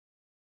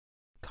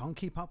Can't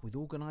keep up with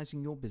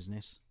organising your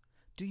business?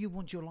 Do you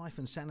want your life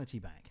and sanity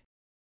back?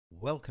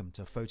 Welcome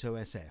to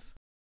PhotoSF,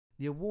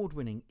 the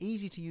award-winning,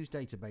 easy-to-use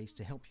database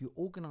to help you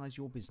organise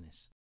your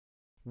business.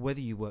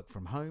 Whether you work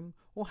from home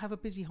or have a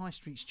busy high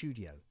street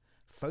studio,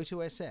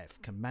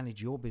 PhotoSF can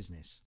manage your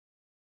business.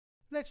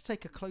 Let's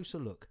take a closer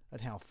look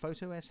at how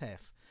PhotoSF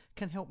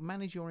can help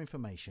manage your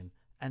information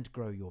and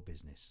grow your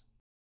business.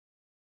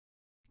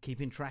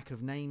 Keeping track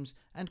of names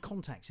and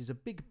contacts is a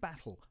big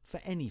battle for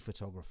any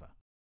photographer.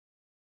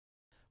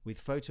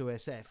 With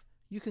PhotoSF,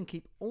 you can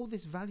keep all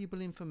this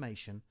valuable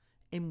information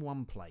in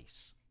one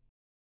place.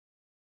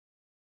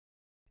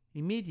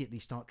 Immediately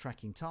start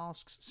tracking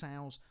tasks,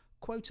 sales,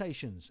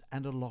 quotations,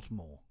 and a lot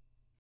more.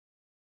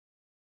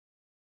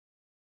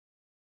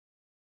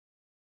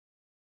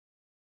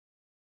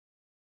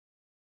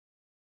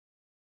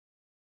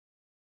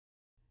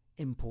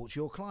 Import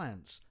your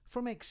clients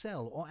from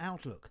Excel or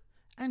Outlook,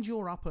 and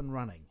you're up and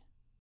running.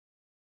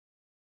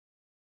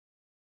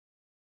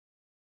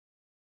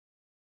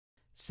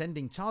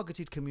 Sending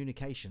targeted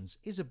communications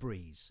is a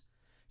breeze.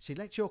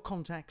 Select your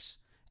contacts,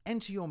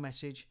 enter your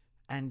message,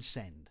 and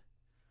send.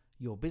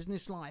 Your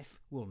business life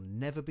will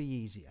never be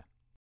easier.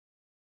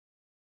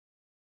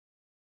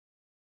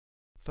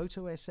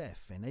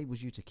 PhotoSF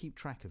enables you to keep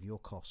track of your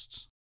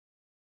costs.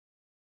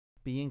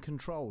 Be in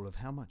control of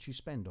how much you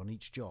spend on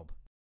each job.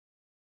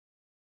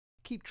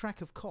 Keep track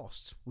of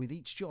costs with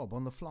each job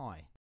on the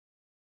fly.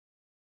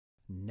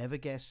 Never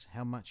guess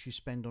how much you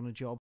spend on a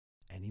job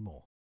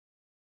anymore.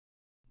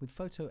 With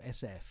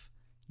PhotoSF,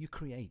 you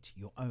create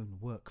your own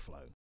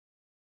workflow.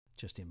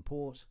 Just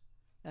import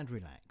and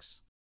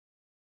relax.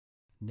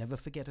 Never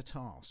forget a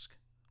task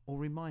or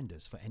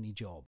reminders for any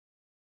job.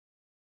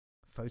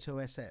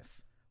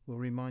 PhotoSF will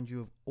remind you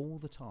of all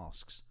the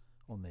tasks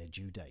on their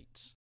due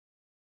dates.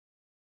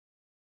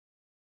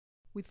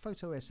 With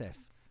PhotoSF,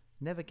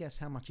 never guess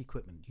how much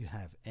equipment you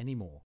have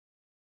anymore.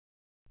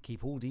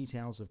 Keep all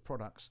details of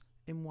products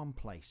in one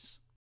place.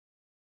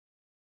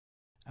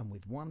 And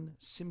with one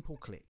simple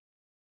click,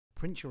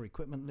 print your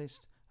equipment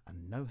list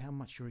and know how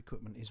much your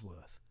equipment is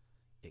worth.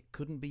 It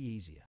couldn't be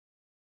easier.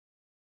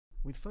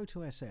 With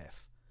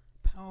PhotoSF,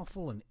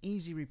 powerful and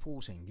easy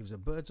reporting gives a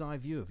bird's eye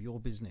view of your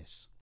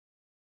business.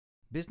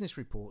 Business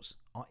reports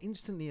are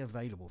instantly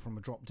available from a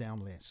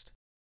drop-down list.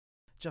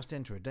 Just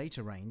enter a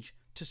data range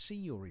to see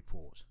your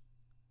report.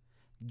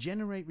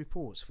 Generate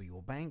reports for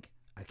your bank,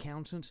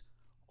 accountant,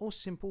 or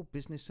simple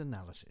business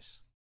analysis.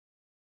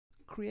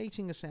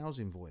 Creating a sales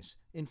invoice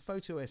in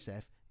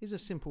PhotoSF is a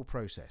simple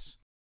process.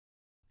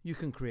 You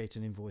can create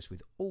an invoice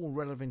with all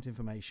relevant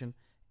information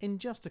in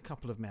just a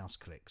couple of mouse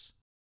clicks.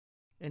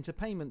 Enter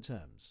payment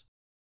terms.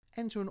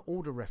 Enter an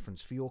order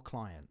reference for your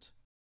client.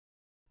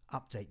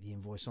 Update the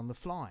invoice on the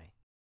fly.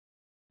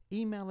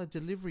 Email a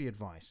delivery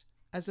advice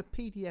as a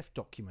PDF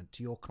document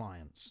to your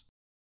clients.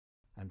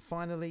 And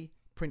finally,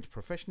 print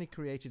professionally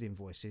created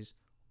invoices,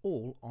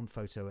 all on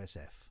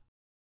PhotoSF.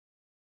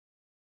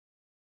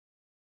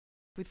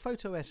 With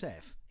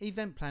PhotoSF,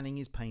 event planning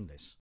is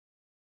painless.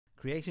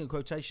 Creating a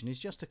quotation is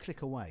just a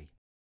click away.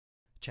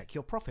 Check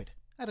your profit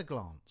at a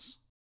glance.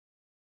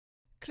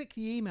 Click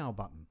the email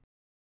button.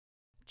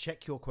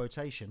 Check your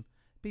quotation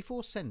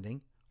before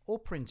sending or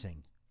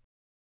printing.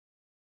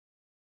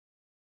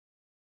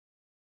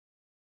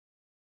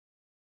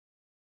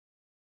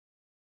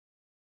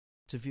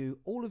 To view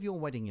all of your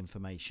wedding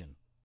information,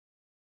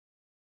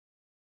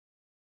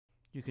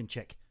 you can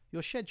check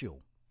your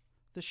schedule,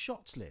 the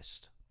shots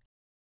list,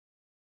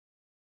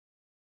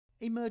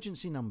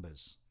 emergency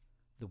numbers,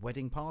 the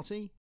wedding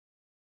party,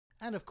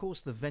 and of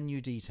course the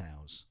venue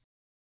details.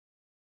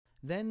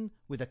 Then,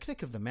 with a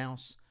click of the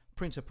mouse,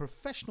 print a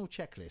professional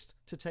checklist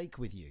to take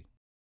with you.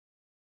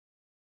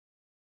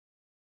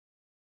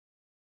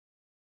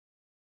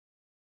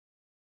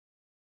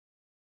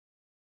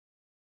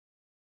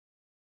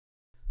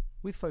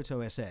 With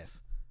PhotoSF,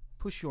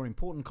 push your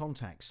important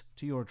contacts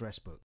to your address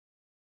book.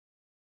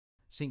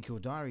 Sync your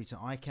diary to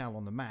iCal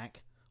on the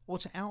Mac or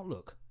to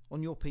Outlook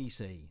on your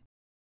PC.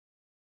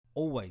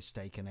 Always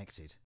stay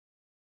connected.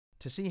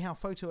 To see how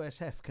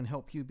PhotoSF can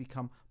help you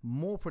become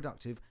more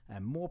productive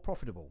and more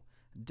profitable,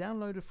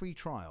 download a free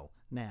trial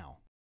now.